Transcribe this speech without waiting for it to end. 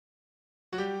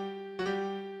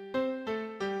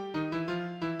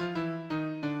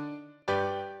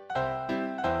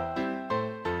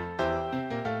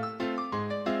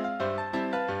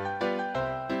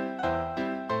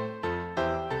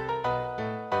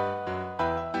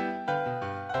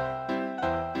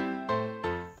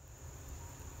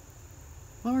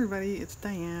everybody, it's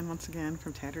Diane once again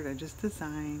from Tattered Edges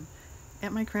Design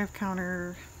at my craft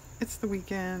counter. It's the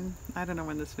weekend. I don't know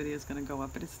when this video is going to go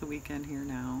up, but it's the weekend here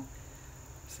now.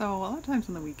 So a lot of times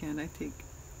on the weekend I take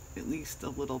at least a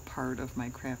little part of my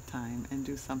craft time and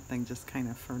do something just kind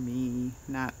of for me,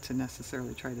 not to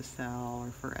necessarily try to sell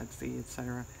or for Etsy,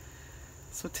 etc.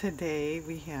 So today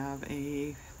we have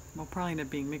a, well, probably end up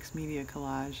being mixed media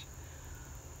collage.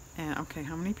 And okay,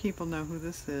 how many people know who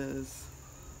this is?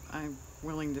 I'm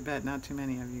willing to bet not too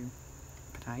many of you,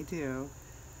 but I do.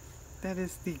 That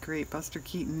is the great Buster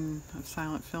Keaton of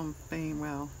silent film fame.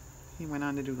 Well, he went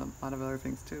on to do a lot of other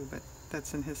things too, but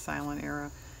that's in his silent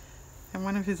era. And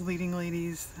one of his leading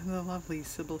ladies, the lovely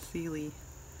Sybil. It's probably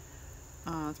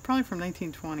from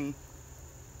 1920.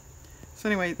 So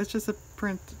anyway, that's just a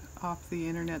print off the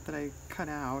internet that I cut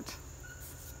out.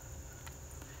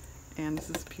 And this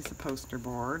is a piece of poster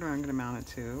board where I'm going to mount it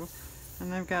to.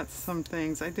 And I've got some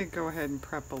things. I did go ahead and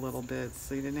prep a little bit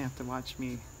so you didn't have to watch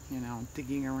me, you know,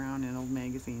 digging around in old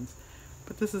magazines.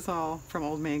 But this is all from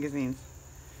old magazines.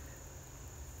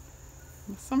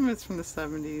 Some of it's from the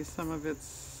 70s, some of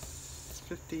it's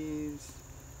 50s.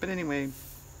 But anyway,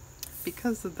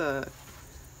 because of the,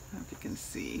 I don't know if you can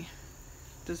see,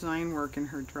 design work in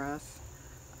her dress,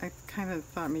 I kind of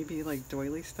thought maybe like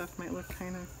doily stuff might look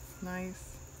kind of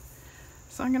nice.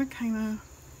 So I'm going to kind of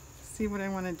see what I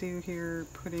want to do here,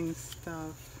 putting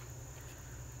stuff.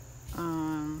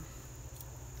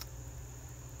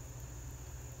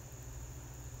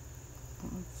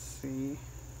 Let's see.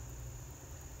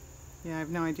 Yeah, I have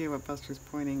no idea what Buster's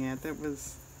pointing at. That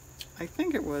was, I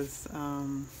think it was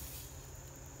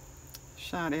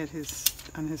shot at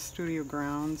on his studio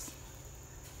grounds.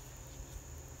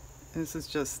 This is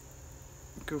just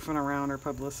goofing around or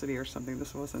publicity or something.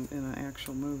 This wasn't in an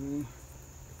actual movie.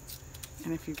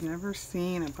 And if you've never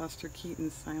seen a Buster Keaton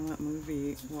silent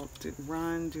movie, well,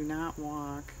 run, do not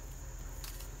walk.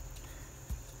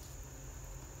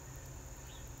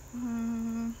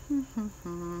 And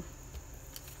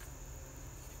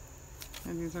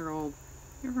these are old.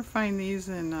 You ever find these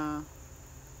in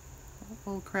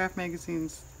old craft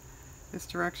magazines? It's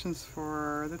directions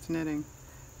for, that's knitting.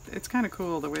 It's kind of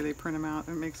cool the way they print them out.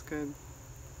 It makes good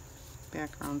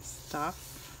background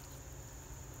stuff.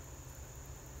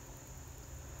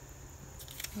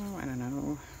 Oh, I don't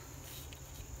know.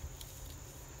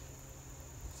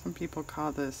 Some people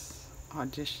call this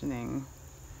auditioning.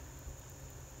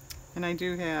 And I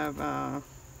do have a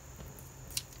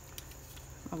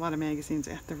lot of magazines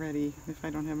at the ready if I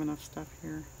don't have enough stuff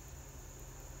here.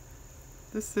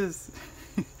 This is,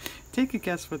 take a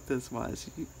guess what this was.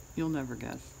 You'll never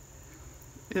guess.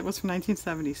 It was from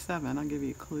 1977. I'll give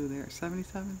you a clue there.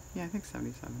 77? Yeah, I think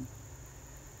 77.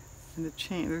 And the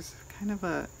chain, there's kind of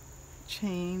a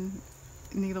chain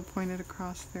needle pointed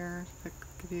across there. That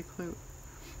could give you a clue.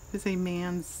 It's a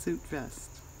man's suit vest.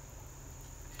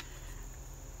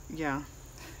 Yeah.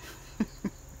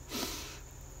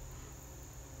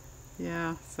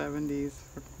 Yeah, 70s.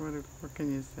 What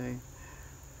can you say?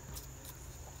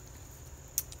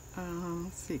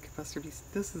 Let's see. Buster,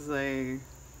 this is a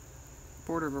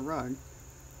border of a rug.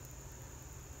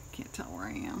 I can't tell where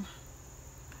I am.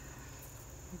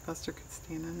 Buster could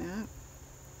stand on that.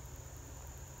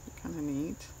 Kind of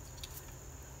neat.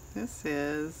 This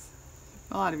is,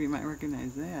 a lot of you might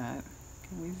recognize that.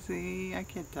 Can we see? I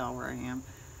can't tell where I am.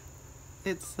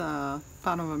 It's bottom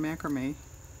of a macrame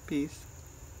piece.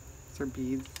 These are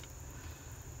beads.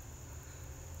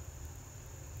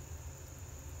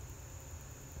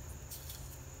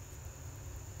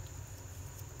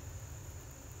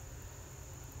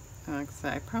 Like I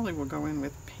said, I probably will go in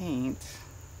with paint.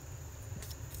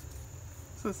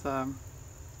 This is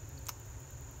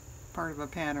part of a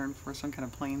pattern for some kind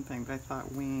of plain thing, but I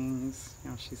thought wings, you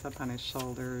know, she's up on his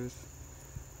shoulders.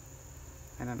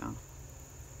 I don't know.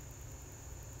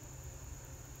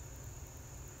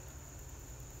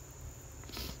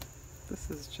 This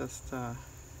is just a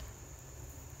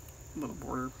little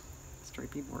border,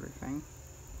 stripey border thing.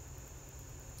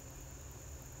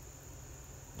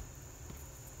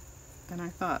 And I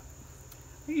thought,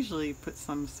 I usually put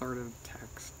some sort of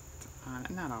text on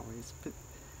it, not always, but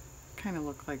kind of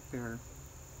look like they're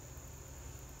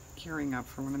gearing up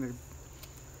for one of their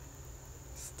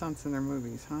stunts in their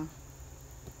movies, huh?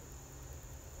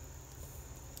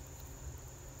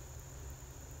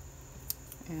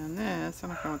 And this, I don't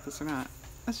know if I want this or not.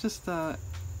 That's just the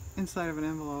inside of an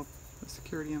envelope, a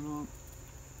security envelope.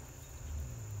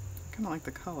 I kind of like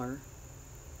the color.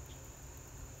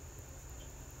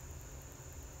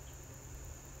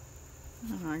 I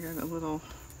don't know, I got a little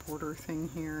border thing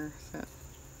here. Is that,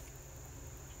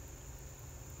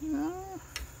 no,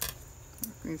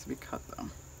 needs to be cut though.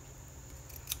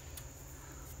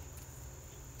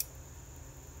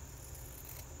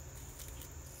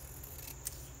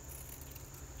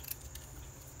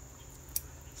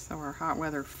 So our hot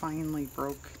weather finally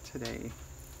broke today,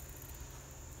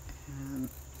 and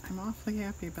I'm awfully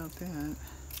happy about that.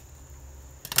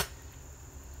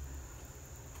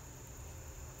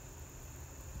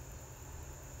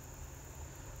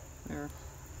 There,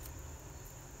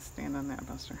 stand on that,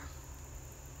 Buster.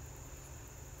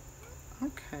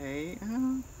 Okay.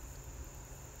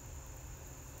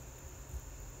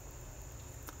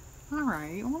 All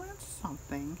right, well that's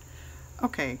something.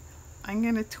 Okay, I'm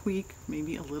gonna tweak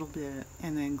maybe a little bit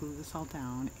and then glue this all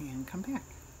down and come back.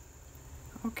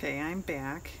 Okay, I'm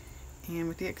back, and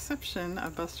with the exception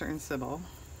of Buster and Sybil,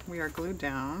 we are glued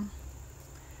down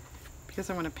because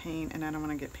I want to paint and I don't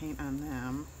want to get paint on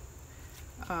them.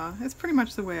 It's pretty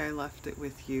much the way I left it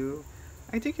with you.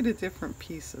 I did get a different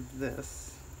piece of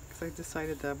this because I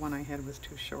decided the one I had was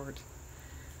too short.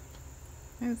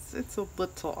 It's a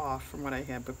little off from what I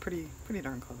had, but pretty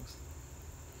darn close.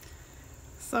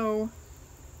 So,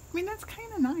 I mean, that's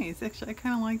kind of nice. Actually, I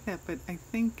kind of like that, but I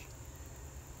think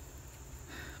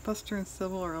Buster and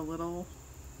Sybil are a little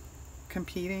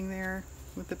competing there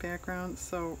with the background,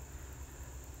 so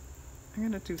I'm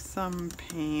gonna do some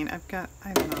paint. I've got,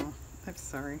 I don't know, I'm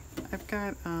sorry. I've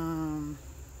got,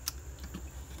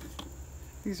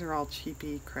 these are all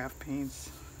cheapy craft paints,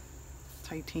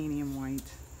 titanium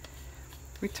white.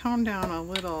 We toned down a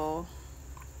little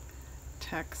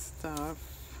text stuff.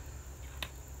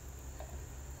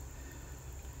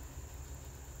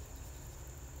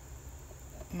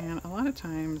 And a lot of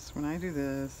times when I do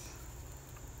this,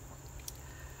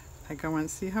 I go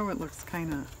and see how it looks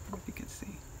kind of, if you can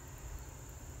see.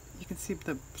 You can see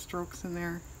the strokes in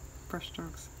there, brush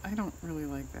strokes. I don't really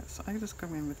like that, so I just go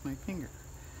in with my finger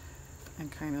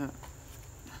and kind of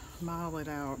model it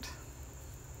out.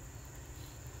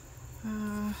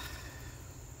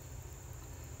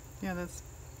 Yeah, that's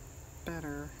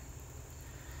better.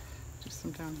 Do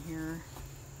some down here.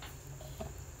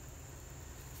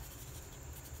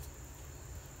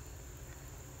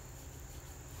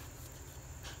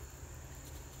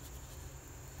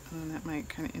 And then that might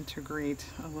kind of integrate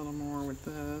a little more with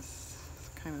this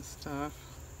kind of stuff.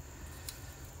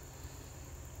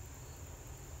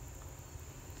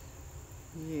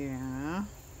 Yeah.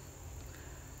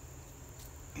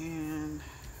 And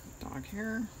dog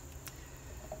hair.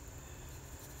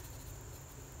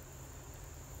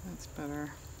 That's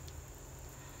better.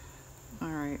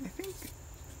 Alright, I think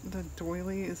the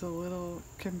doily is a little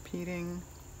competing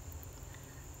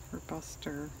for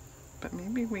Buster, but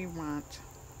maybe we want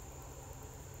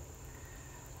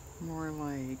more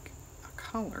like a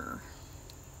color.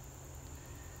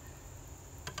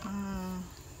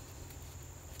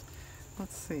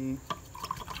 Let's see.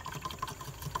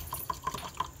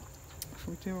 If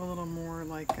we do a little more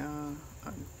like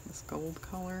this gold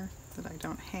color that I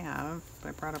don't have, but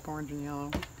I brought up orange and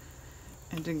yellow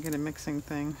and didn't get a mixing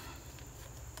thing,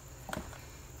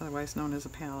 otherwise known as a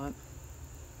palette.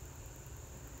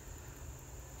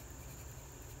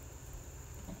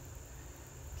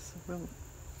 So we'll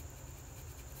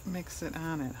mix it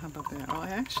on it. How about that? Well,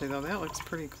 actually though, that looks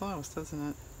pretty close, doesn't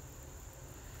it?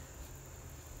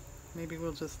 Maybe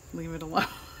we'll just leave it alone.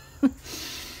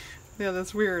 Yeah,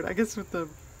 that's weird. I guess with the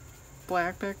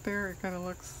black back there, it kind of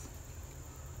looks,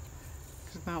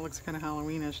 because now it looks kind of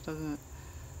Halloweenish, doesn't it?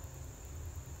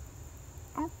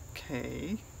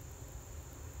 Okay.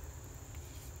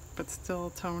 But still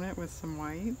tone it with some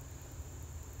white.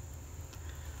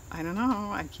 I don't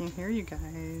know. I can't hear you guys.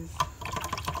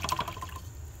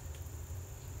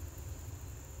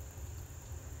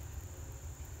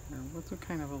 Here, we'll do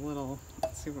kind of a little,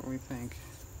 let's see what we think.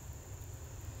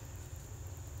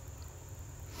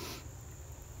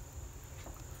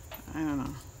 I don't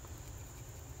know.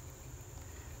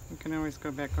 We can always go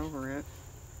back over it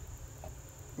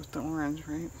with the orange,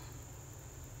 right?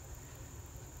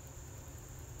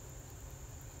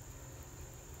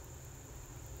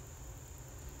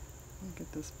 I'll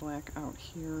get this black out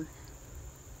here.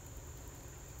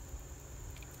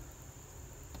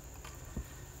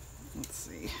 Let's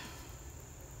see.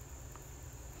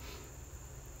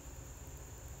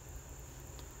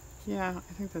 Yeah,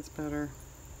 I think that's better.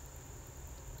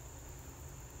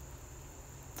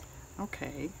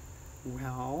 Okay,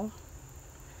 well,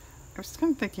 I was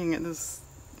kind of thinking of this,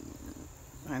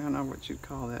 I don't know what you'd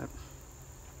call that,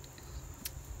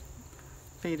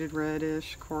 faded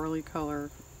reddish, corally color,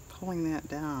 pulling that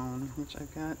down, which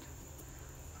I've got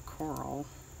a coral.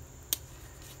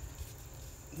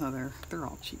 No, they're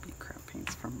all cheapy crap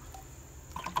paints from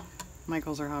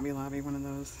Michael's or Hobby Lobby, one of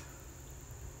those.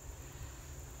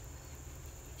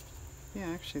 Yeah,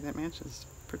 actually that matches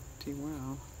pretty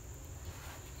well.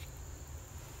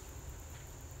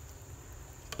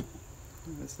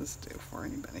 What does this do for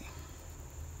anybody?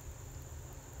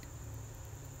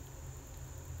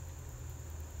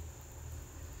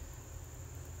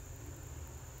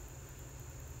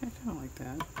 I kind of like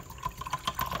that.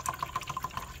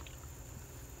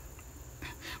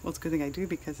 Well, it's a good thing I do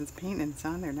because it's paint and it's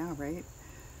on there now, right?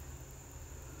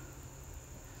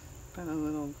 But a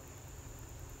little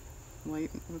light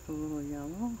with a little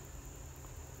yellow.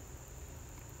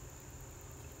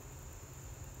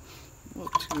 A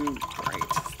little too bright.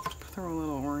 Throw a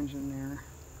little orange in there.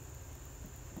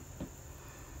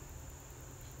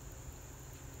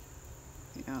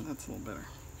 Yeah, that's a little better.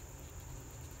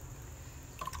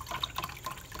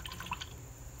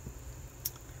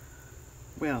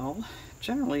 Well,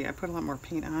 generally I put a lot more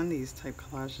paint on these type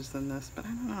collages than this, but I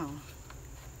don't know.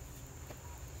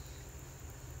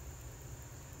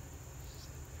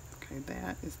 Okay,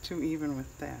 that is too even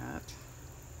with that.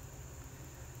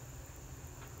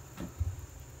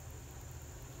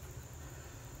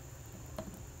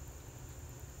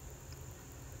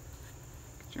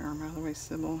 Get your arm out of the way,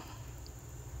 Sybil.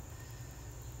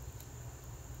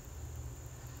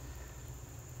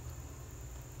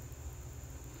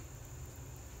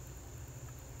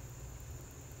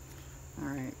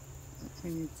 Alright,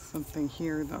 we need something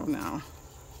here though now.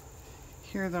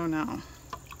 Here though now.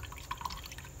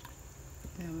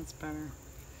 Yeah, that's better.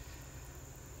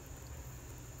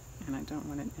 And I don't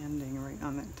want it ending right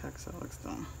on that text, so it looks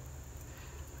dumb.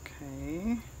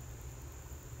 Okay.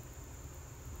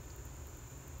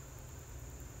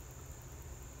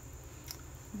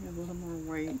 Maybe a little more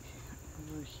white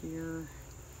over here.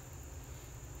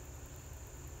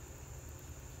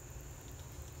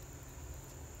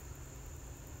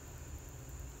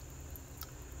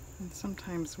 And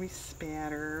sometimes we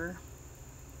spatter.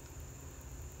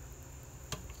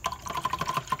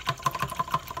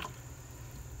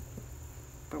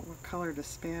 But what color to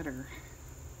spatter?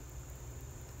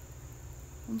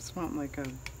 I just want like a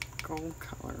gold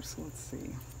color, so let's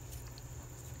see.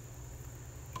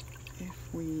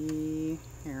 If we,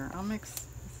 here, I'll mix,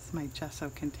 this is my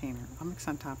gesso container. I'll mix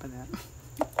on top of that.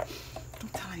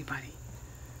 Don't tell anybody.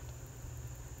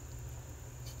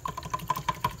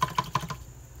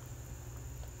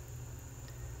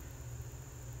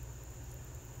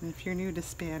 And if you're new to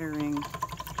spattering,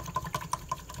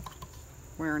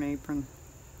 wear an apron.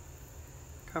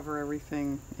 Cover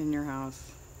everything in your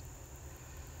house.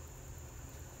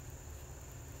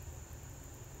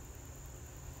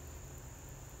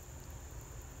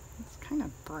 It's kind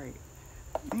of bright.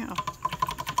 Yeah,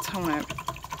 tone it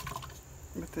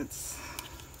with its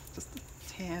just a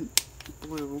tad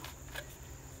blue.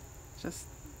 Just,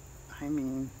 I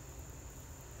mean,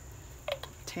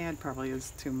 tad probably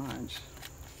is too much.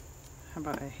 How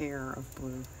about a hair of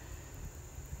blue?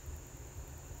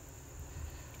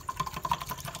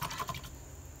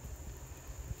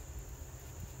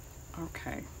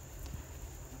 Okay.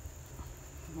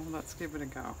 Well, let's give it a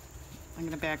go. I'm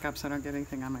going to back up so I don't get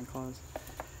anything on my clothes.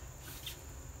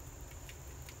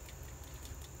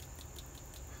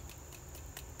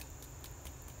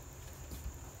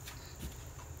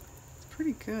 It's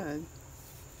pretty good.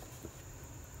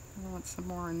 I want some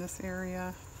more in this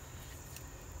area.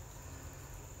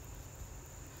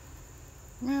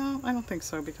 Well, I don't think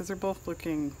so because they're both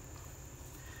looking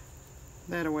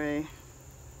that way.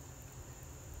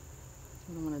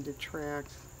 I don't want to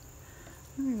detract.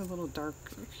 Maybe a little darker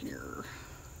here.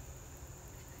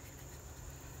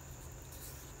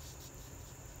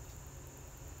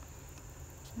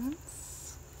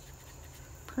 That's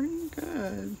pretty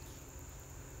good.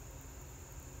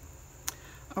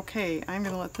 Okay, I'm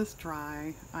gonna let this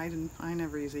dry. I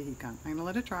never use a heat gun. I'm gonna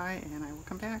let it dry and I will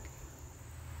come back.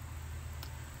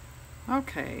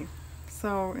 Okay,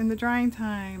 so in the drying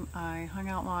time, I hung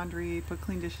out laundry, put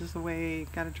clean dishes away,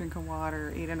 got a drink of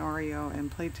water, ate an Oreo, and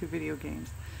played 2 video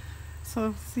games.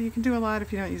 So you can do a lot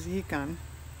if you don't use a heat gun.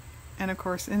 And of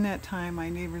course, in that time, my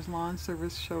neighbor's lawn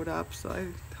service showed up, so I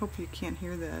hope you can't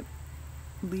hear that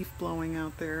leaf blowing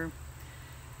out there.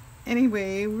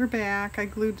 Anyway, we're back. I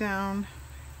glued down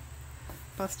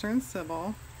Buster and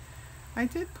Sybil. I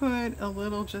did put a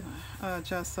little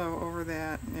gesso over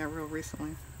that, yeah, real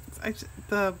recently.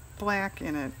 The black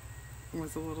in it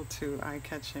was a little too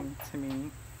eye-catching to me.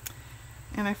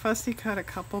 And I fussy cut a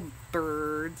couple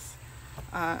birds.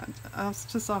 I was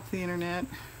just off the internet,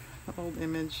 the old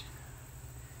image.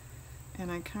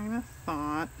 And I kind of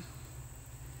thought,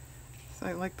 so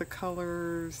I like the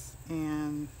colors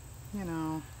and, you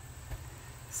know,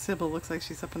 Sybil looks like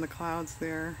she's up in the clouds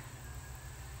there.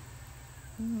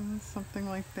 Something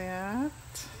like that.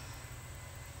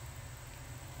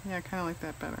 Yeah, I kind of like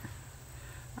that better.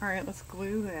 Alright, let's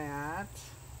glue that.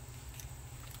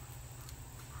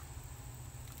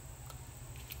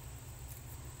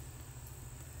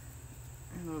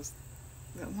 And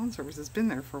that lawn service has been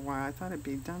there for a while. I thought it'd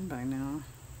be done by now.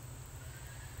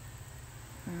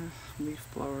 Leaf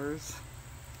blowers.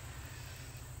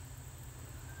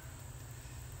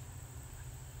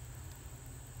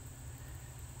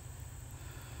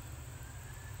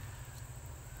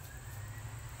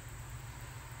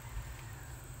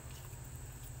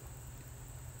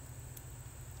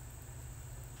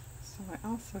 So I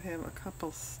also have a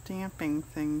couple stamping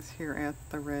things here at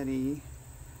the ready.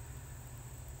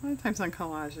 A lot of times on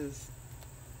collages,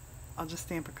 I'll just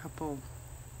stamp a couple.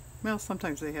 Well,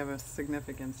 sometimes they have a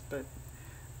significance, but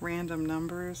random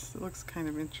numbers. It looks kind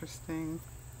of interesting.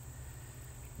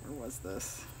 Where was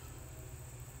this?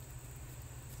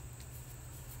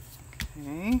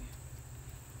 Okay.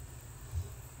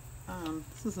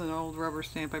 This is an old rubber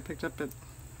stamp I picked up at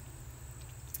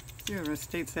either an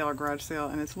estate sale or garage sale,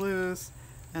 and it's loose,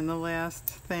 and the last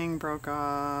thing broke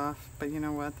off, but you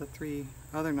know what? The 3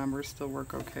 other numbers still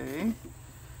work okay.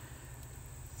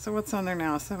 So what's on there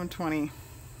now? 720.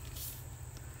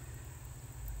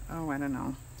 Oh, I don't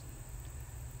know.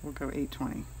 We'll go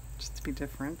 820, just to be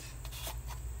different.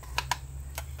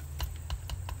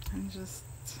 And just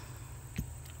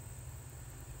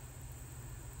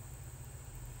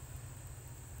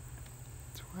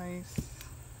twice.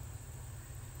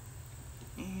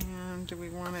 And do we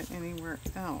want it anywhere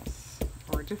else?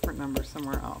 Or a different number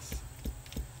somewhere else?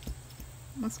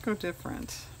 Let's go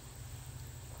different.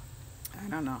 I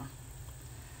don't know.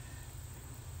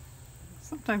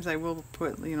 Sometimes I will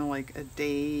put, you know, like a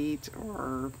date,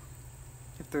 or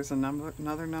if there's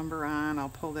another number on, I'll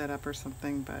pull that up or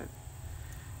something, but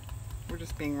we're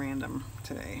just being random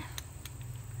today.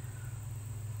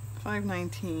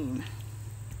 519.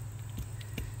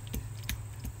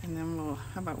 And then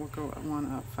how about we'll go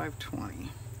one up, 520.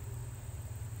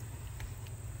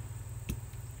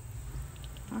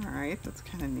 Alright, that's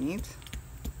kind of neat.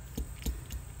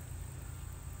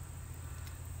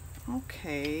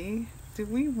 Okay, do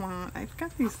we want, I've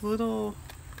got these little,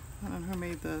 I don't know who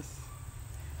made this,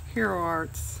 Hero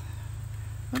Arts,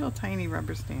 little tiny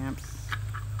rubber stamps.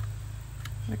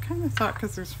 I kind of thought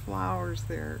because there's flowers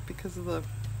there, because of the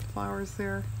flowers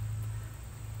there,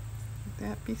 would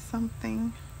that be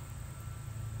something?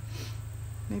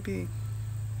 Maybe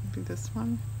this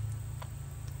one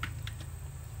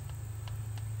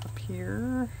up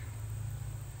here.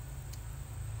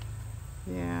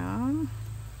 Yeah.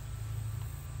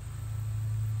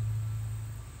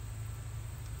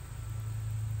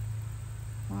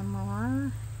 One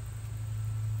more.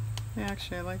 Yeah,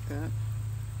 actually I like that.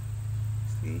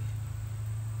 Let's see.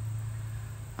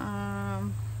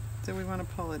 Do we want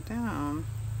to pull it down?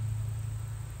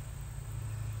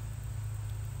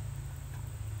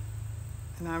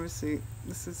 And obviously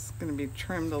this is going to be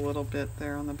trimmed a little bit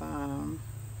there on the bottom.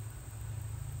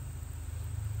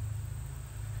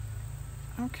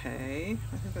 Okay,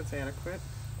 I think that's adequate.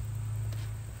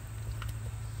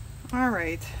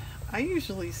 Alright, I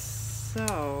usually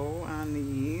sew on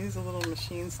these, a little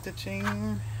machine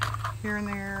stitching here and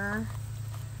there.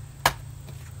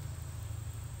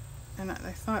 And I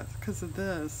thought because of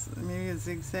this, maybe a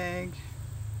zigzag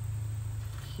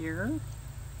here.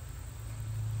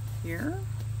 Here.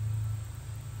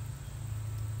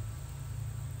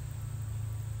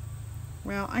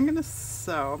 Well, I'm going to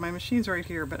sew. My machine's right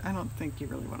here, but I don't think you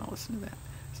really want to listen to that.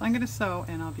 So I'm going to sew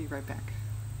and I'll be right back.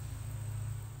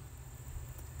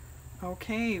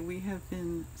 Okay, we have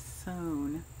been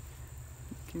sewn.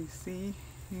 Can you see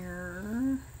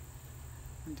here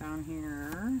and down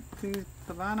here?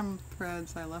 The bottom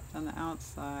threads I left on the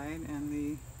outside, and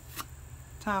the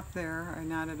top there I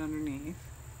knotted underneath.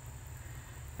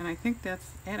 And I think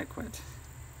that's adequate.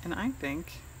 And I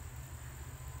think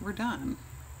we're done.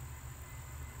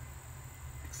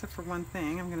 Except for one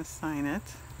thing, I'm going to sign it.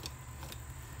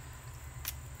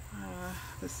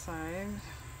 This side.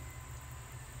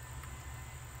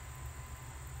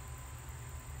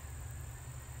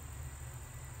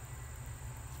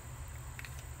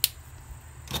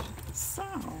 So,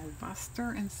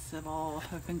 Buster and Sybil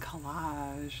have been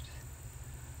collaged.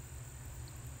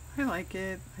 I like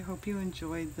it. I hope you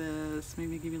enjoyed this.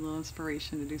 Maybe give you a little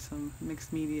inspiration to do some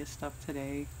mixed media stuff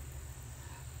today.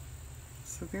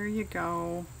 So there you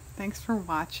go. Thanks for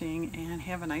watching and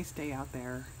have a nice day out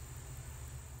there.